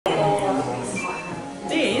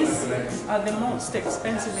are the most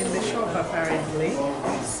expensive in the shop apparently.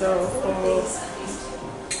 So for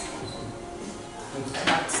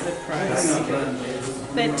that's the price.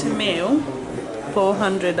 30 ml,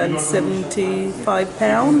 £475.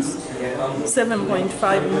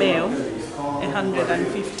 7.5 ml,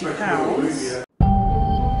 £150.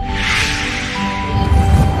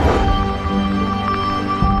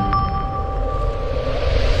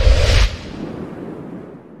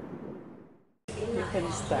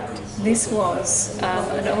 This was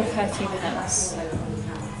an old perfume house,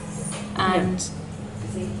 and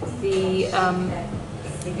the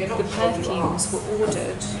perfumes were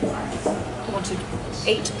ordered. They wanted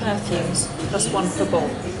 8 perfumes plus 1 per bottle,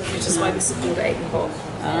 which is why this is called 8 per bottle.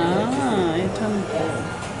 Ah, 8 and 4.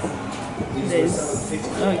 This,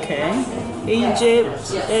 okay.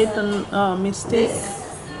 Egypt, 8 and Mystic.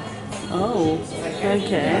 Oh,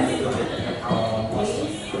 okay.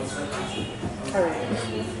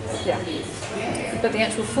 Yeah. But the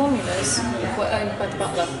actual formulas were owned by the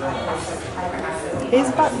butler.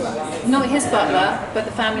 His butler? Not his butler, but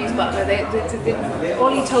the family's butler.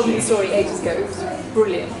 Ollie told me the story ages ago. It was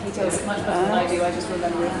brilliant. He tells it much better than I do. I just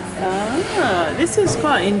remember it. Ah, this is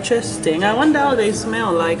quite interesting. I wonder how they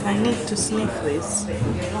smell like. I need to sniff this.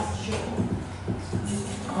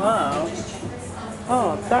 Wow.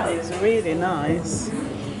 Oh, that is really nice.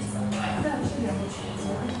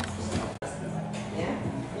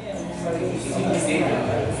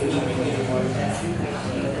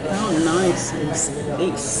 How nice is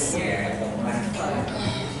this?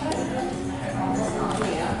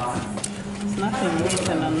 There's nothing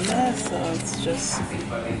written on there, so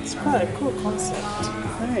it's quite a cool concept.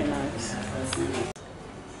 Very nice.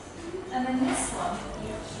 And then this one.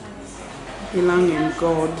 Ylang in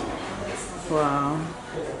gold. Wow.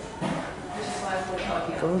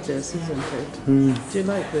 Gorgeous, isn't it? Mm. Do you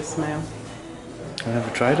like the smell? I've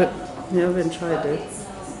never tried it. You haven't tried it?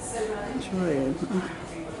 Try it.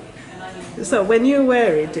 So when you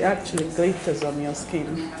wear it, it actually glitters on your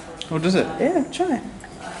skin. Oh, does it? Yeah, try.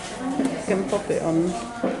 You can pop it on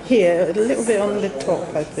here, a little bit on the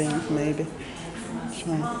top, I think, maybe.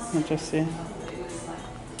 Try. I'll just see.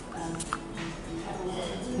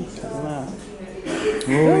 Look at that. Oh,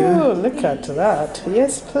 yeah. Look at that.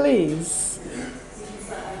 Yes, please.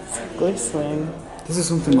 It's glistening. This is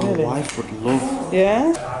something Really? my wife would love.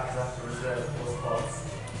 Yeah?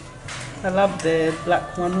 I love the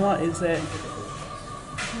black one. What is it?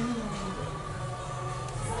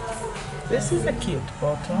 This is a cute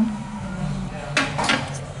bottle.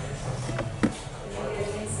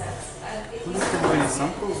 Any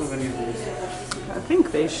samples of any of these? I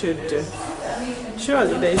think they should do.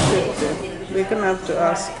 Surely they should do. We're going to have to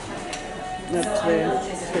ask that too.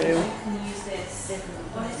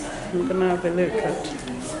 I'm going to have a look at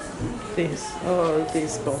this. Oh,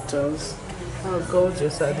 these bottles. How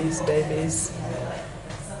gorgeous are these babies?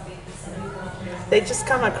 They just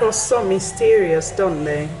come across so mysterious, don't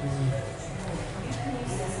they?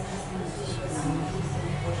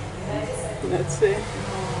 Let's see.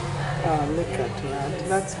 Oh, look at that.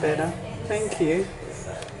 That's better. Thank you.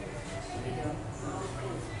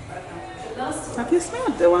 Have you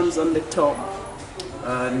smelled the ones on the top?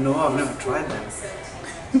 No, I've never tried them.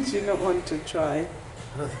 Do you not want to try?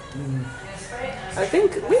 I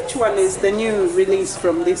think, which one is the new release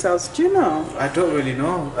from this house? Do you know? I don't really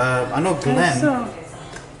know. I know Glenn.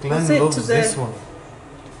 Glenn loves this one.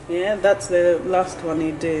 Yeah, that's the last one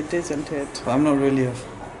he did, isn't it? But I'm not really a...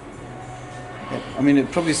 I mean,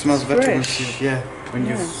 it probably smells better when Fresh. when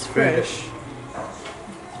you've sprayed it.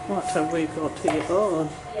 What have we got here? Oh,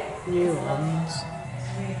 new ones.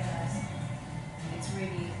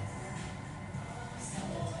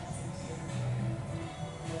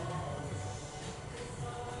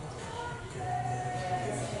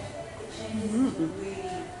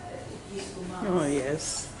 Oh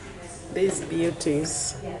yes, these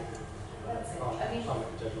beauties.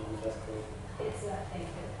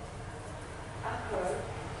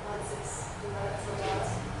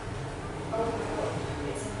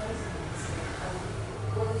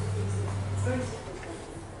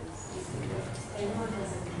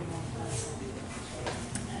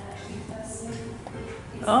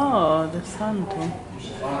 Oh, the Santo.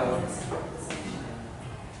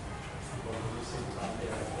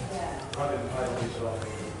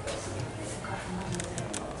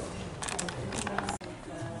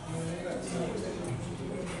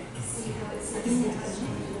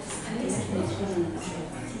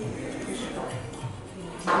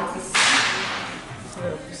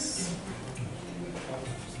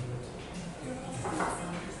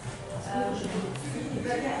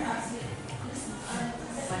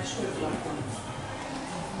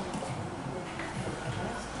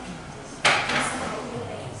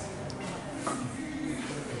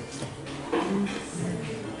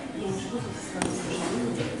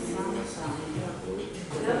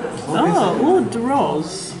 Wood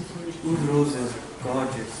rose. Wood rose is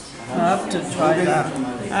gorgeous. I have to try that.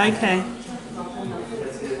 Okay.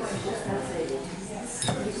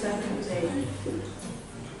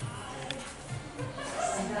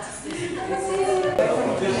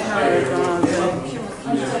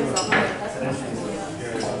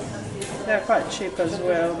 They're quite cheap as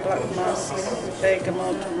well. Black mask,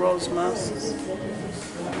 bergamot, rose masks.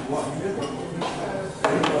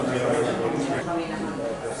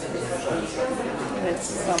 Let's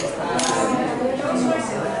sample.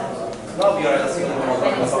 Lovely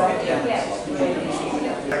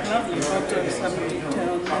bottles have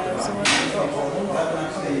detail there as well.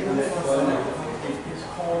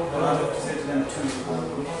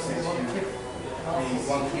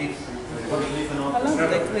 I love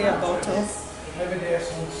the clear bottle.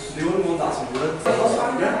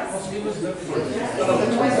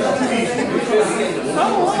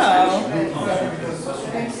 Oh wow!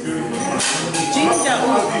 Ginger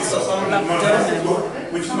oats, labdanum.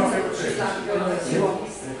 Which is my favorite.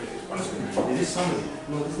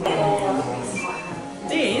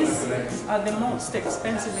 These are the most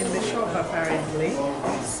expensive in the shop apparently.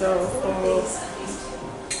 So for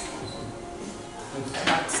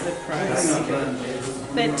that's the price.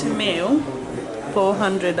 30 ml,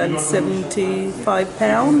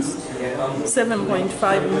 £475.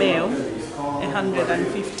 7.5 ml,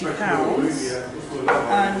 £150.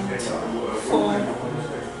 And for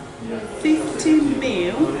 50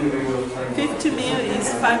 ml is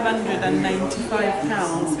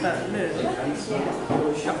 £595. But look,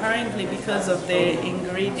 apparently because of the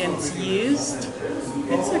ingredients used,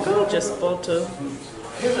 it's a gorgeous bottle.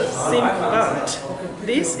 Simple, but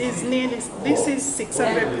this is £600.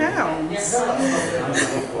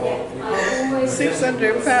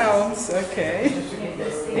 £600, okay.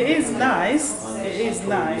 It is nice. It is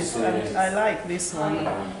nice, and I like this one.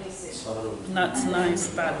 That's nice,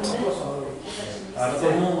 but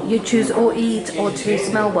you choose or eat or to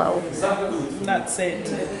smell well. That's it.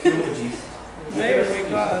 Very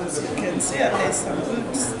good, as you can see, there's some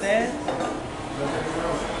boots there.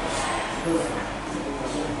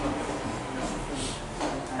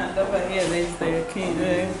 And over here there's the king,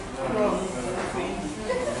 chrome queen.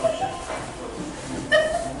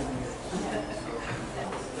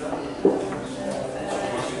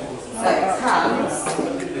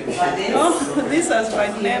 Oh, this has my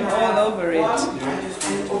name all over it.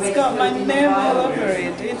 It's got my name all over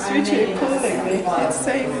it. It's really calling me. It's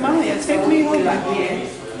saying, Maya, take me over here.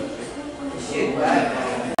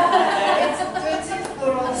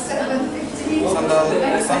 Sandal the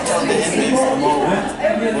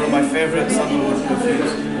Hermes, one of my favorite sandalwood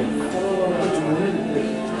perfumes.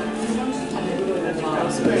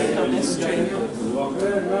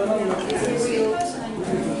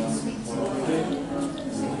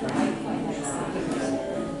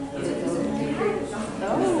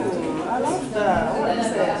 Oh, I love that. What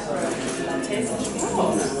is it?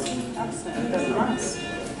 That's nice.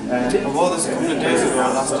 I wore this a couple of days ago, I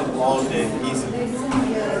lasted all day, easily.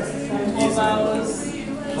 4 hours.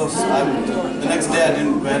 Plus, the next day I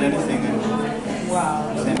didn't wear anything. And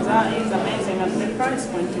wow, that is amazing, and the price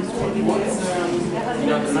point is really good.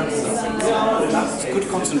 It's good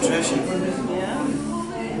concentration. Yeah,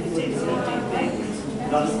 it is really big.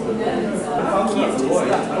 How cute is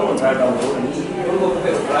that?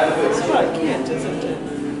 It's quite cute, isn't it?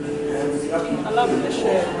 I love the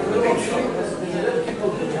shape.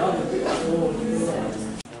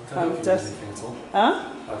 I'm just, huh?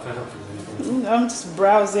 I'm just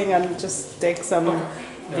browsing and just take some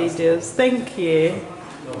videos. Thank you.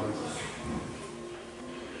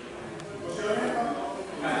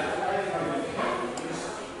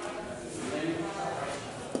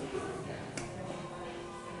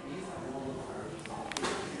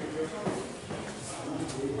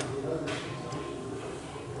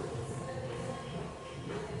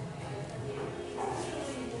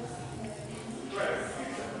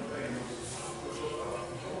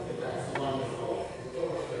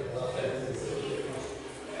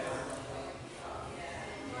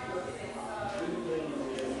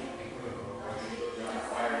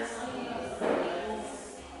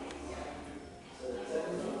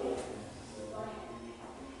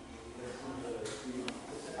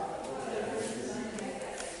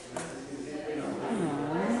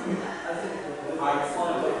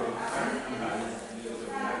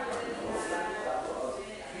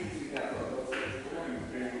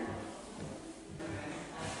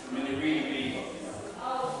 I mean, it really